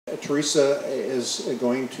Theresa is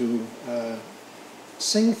going to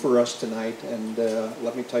sing for us tonight, and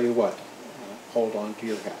let me tell you what, hold on to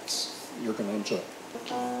your hats. You're going to enjoy it.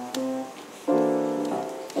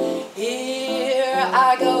 Here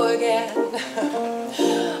I go again.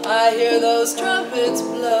 I hear those trumpets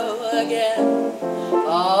blow again,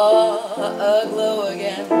 all aglow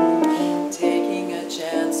again, taking a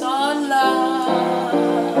chance on love.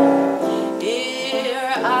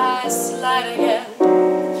 Here I slide again,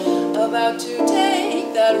 about to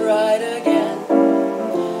take that ride again,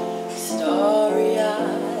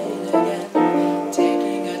 starry-eyed again,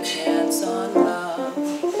 taking a chance on love.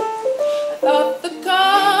 I thought the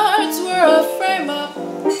cards were a frame-up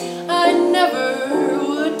I never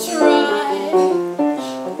would try,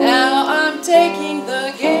 but now I'm taking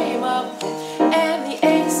the game up, and the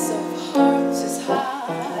ace of hearts is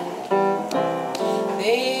high.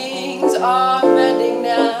 Things are mending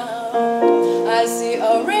now, I see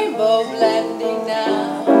a rainbow blending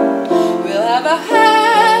now. We'll have a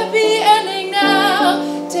happy ending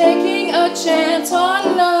now, taking a chance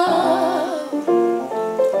on love.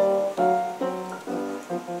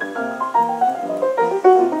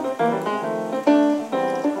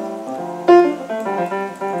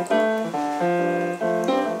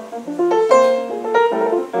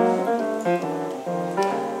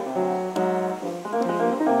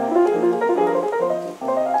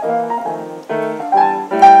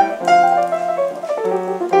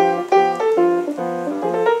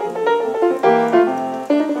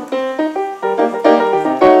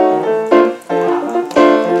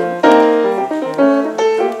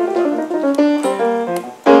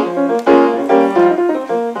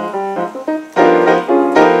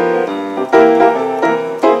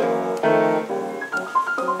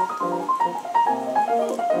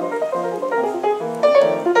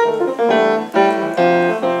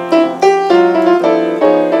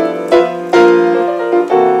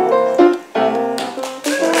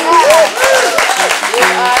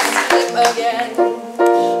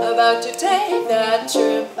 About to take that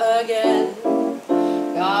trip again,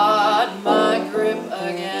 got my grip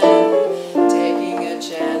again, taking a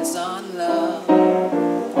chance on love.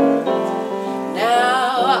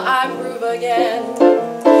 Now I prove again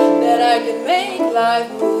that I can make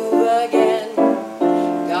life move again,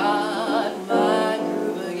 got my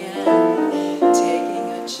groove again,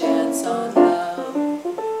 taking a chance on love.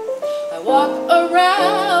 I walk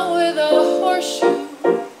around with a horseshoe,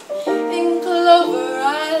 in clover I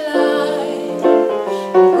lie.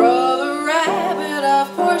 Brother Rabbit, of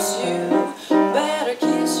course you better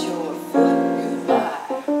kiss your foot goodbye.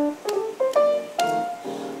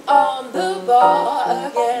 On the bar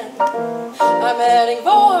again, I'm heading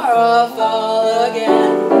for a fall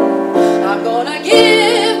again. I'm gonna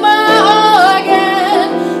give my all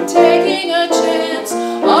again, taking a chance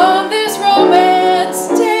on this romance,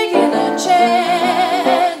 taking a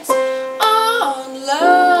chance on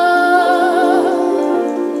love.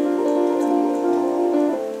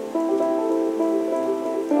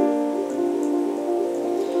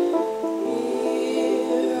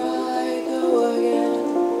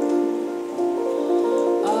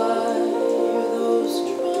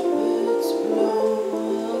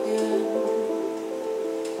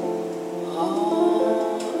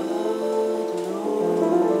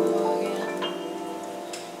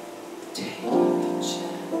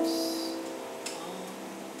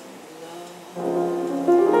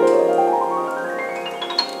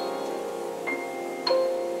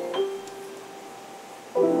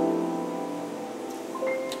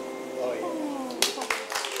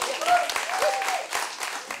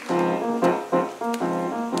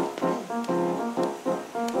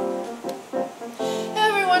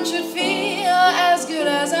 Everyone should feel as good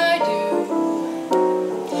as I do.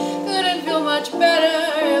 Couldn't feel much better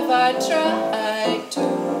if I tried to.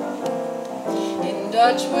 In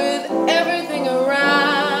touch with everything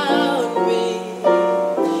around me,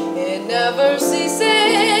 it never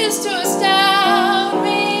ceases to astound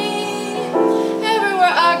me.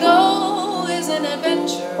 Everywhere I go is an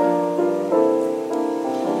adventure.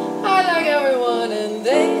 I like everyone and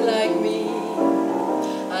they like me.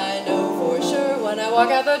 I know for sure when I walk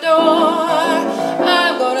out the door,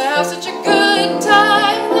 I'm gonna have such a good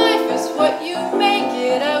time. Life is what you make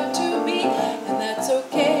it out to be, and that's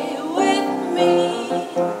okay with me.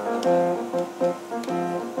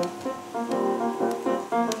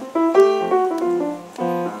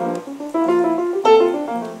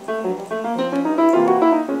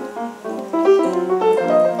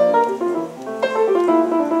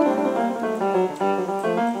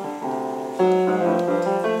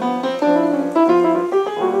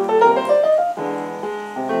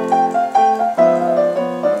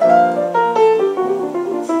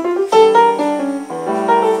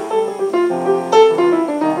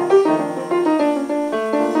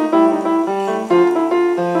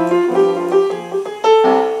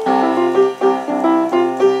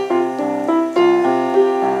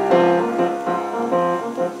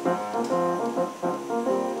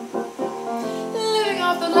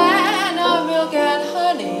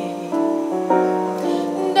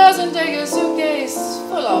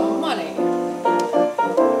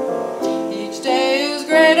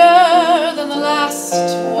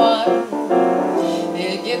 just one.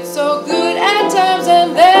 It gets so good at times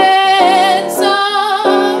and then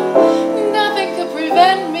some. Nothing could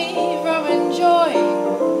prevent me from enjoying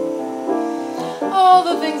all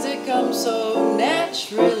the things that come so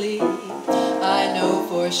naturally. I know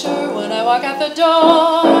for sure when I walk out the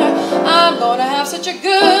door, I'm gonna have such a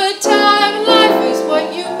good time. Life is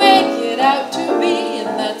what you make it out to be,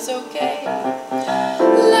 and that's okay.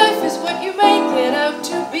 Life is what you make it out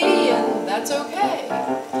to be, and that's okay.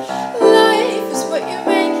 Life is what you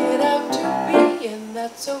make it out to be, and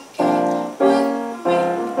that's okay.